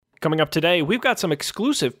Coming up today, we've got some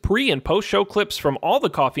exclusive pre- and post-show clips from all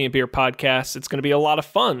the Coffee and Beer podcasts. It's going to be a lot of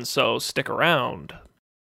fun, so stick around.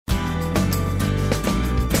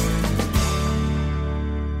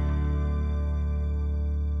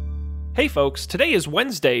 Hey folks, today is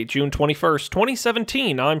Wednesday, June 21st,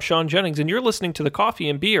 2017. I'm Sean Jennings, and you're listening to the Coffee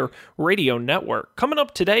and Beer Radio Network. Coming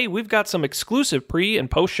up today, we've got some exclusive pre-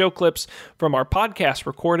 and post-show clips from our podcast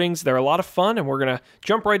recordings. They're a lot of fun, and we're going to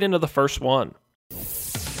jump right into the first one.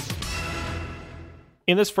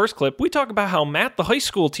 In this first clip, we talk about how Matt, the high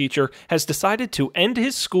school teacher, has decided to end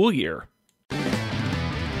his school year.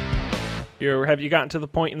 Have you gotten to the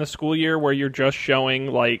point in the school year where you're just showing,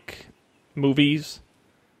 like, movies?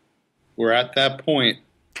 We're at that point.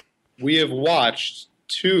 We have watched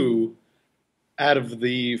 2 out of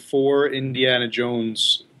the 4 Indiana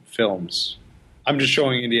Jones films. I'm just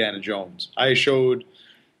showing Indiana Jones. I showed...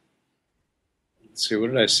 Let's see,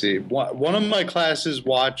 what did I see? One of my classes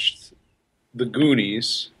watched The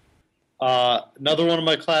Goonies. Another one of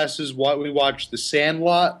my classes, we watched The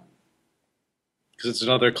Sandlot, because it's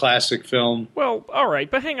another classic film. Well, all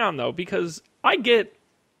right, but hang on, though, because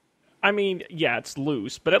yeah, it's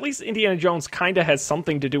loose, but at least Indiana Jones kind of has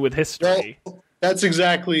something to do with history. Well, that's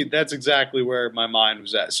exactly where my mind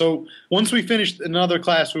was at. So once we finished another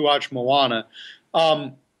class, we watched Moana.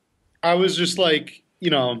 I was just like,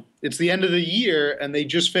 it's the end of the year, and they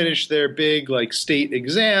just finished their big state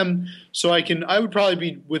exam, so I would probably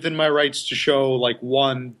be within my rights to show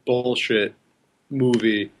one bullshit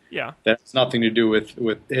movie. Yeah, that's nothing to do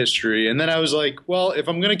with history. And then I was like, well, if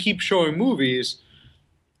I'm gonna keep showing movies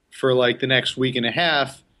for the next week and a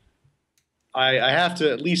half, I have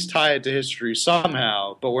to at least tie it to history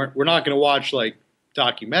somehow. But we're not going to watch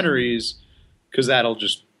documentaries because that'll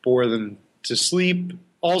just bore them to sleep.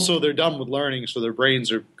 Also, they're done with learning, so their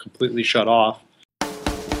brains are completely shut off.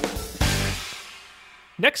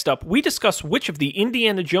 Next up, we discuss which of the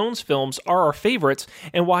Indiana Jones films are our favorites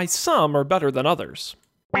and why some are better than others.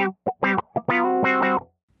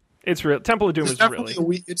 It's real. Temple of Doom is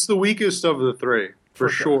really... It's the weakest of the 3. For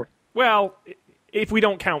sure. Well, if we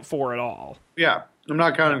don't count 4 at all. Yeah, I'm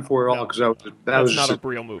not counting 4 at all because that's not a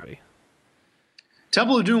real movie.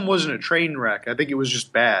 Temple of Doom wasn't a train wreck. I think it was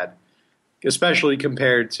just bad, especially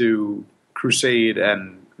compared to Crusade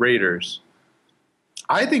and Raiders.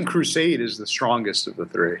 I think Crusade is the strongest of the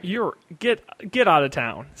 3. Get out of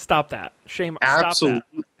town. Stop that. Shame.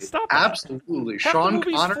 Absolutely. Stop that. Absolutely. Half Sean the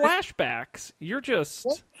movie's Connery. Flashbacks. You're just...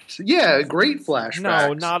 What? Yeah, great flashbacks.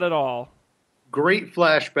 No, not at all. Great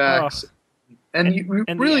flashbacks. And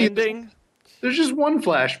really, the ending? There's just one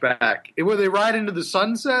flashback. Where they ride into the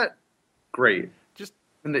sunset, great.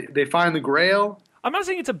 And they find the Grail. I'm not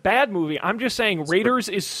saying it's a bad movie. I'm just saying Raiders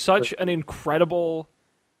is such an incredible...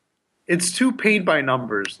 It's too paint by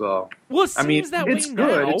numbers, though. Well, it seems that way it's good.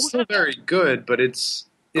 now. It's still very good, but it's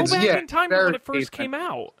Go back in time to when it first came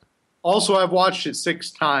out. Also, I've watched it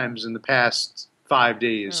 6 times in the past 5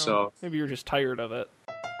 days, so... Maybe you're just tired of it.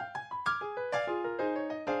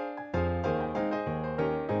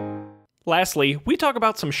 Lastly, we talk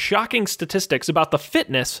about some shocking statistics about the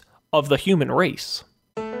fitness of the human race.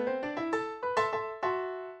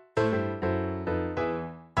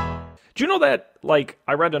 Do you know that,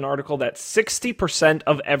 I read an article that 60%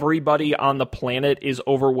 of everybody on the planet is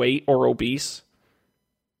overweight or obese?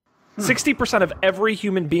 60% of every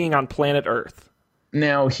human being on planet Earth.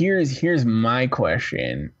 Now, here's my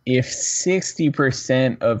question. If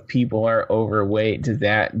 60% of people are overweight, does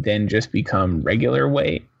that then just become regular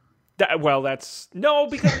weight? But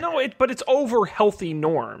it's over healthy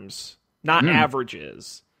norms, not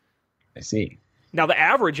averages. I see. Now the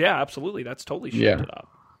average, yeah, absolutely, that's totally shifted up.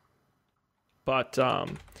 But but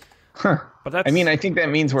that's... I think that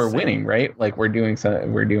means we're winning, right? We're doing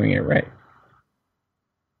it right.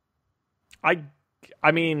 I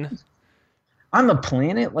mean, on the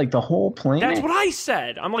planet, the whole planet. That's what I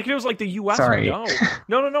said. I'm like, if it was the U.S. Sorry.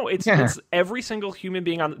 No. It's every single human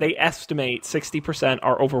being on. They estimate 60%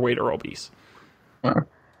 are overweight or obese. Wow.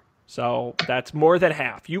 So that's more than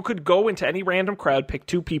half. You could go into any random crowd, pick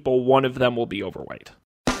 2 people, one of them will be overweight.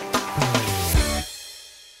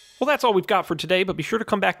 Well, that's all we've got for today, but be sure to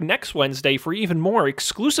come back next Wednesday for even more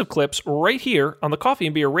exclusive clips right here on the Coffee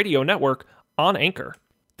and Beer Radio Network on Anchor.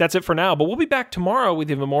 That's it for now, but we'll be back tomorrow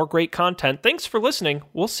with even more great content. Thanks for listening.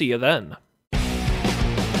 We'll see you then.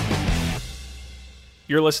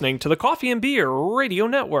 You're listening to the Coffee and Beer Radio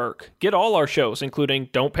Network. Get all our shows, including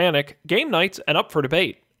Don't Panic, Game Nights, and Up for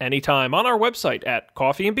Debate, anytime on our website at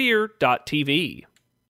coffeeandbeer.tv.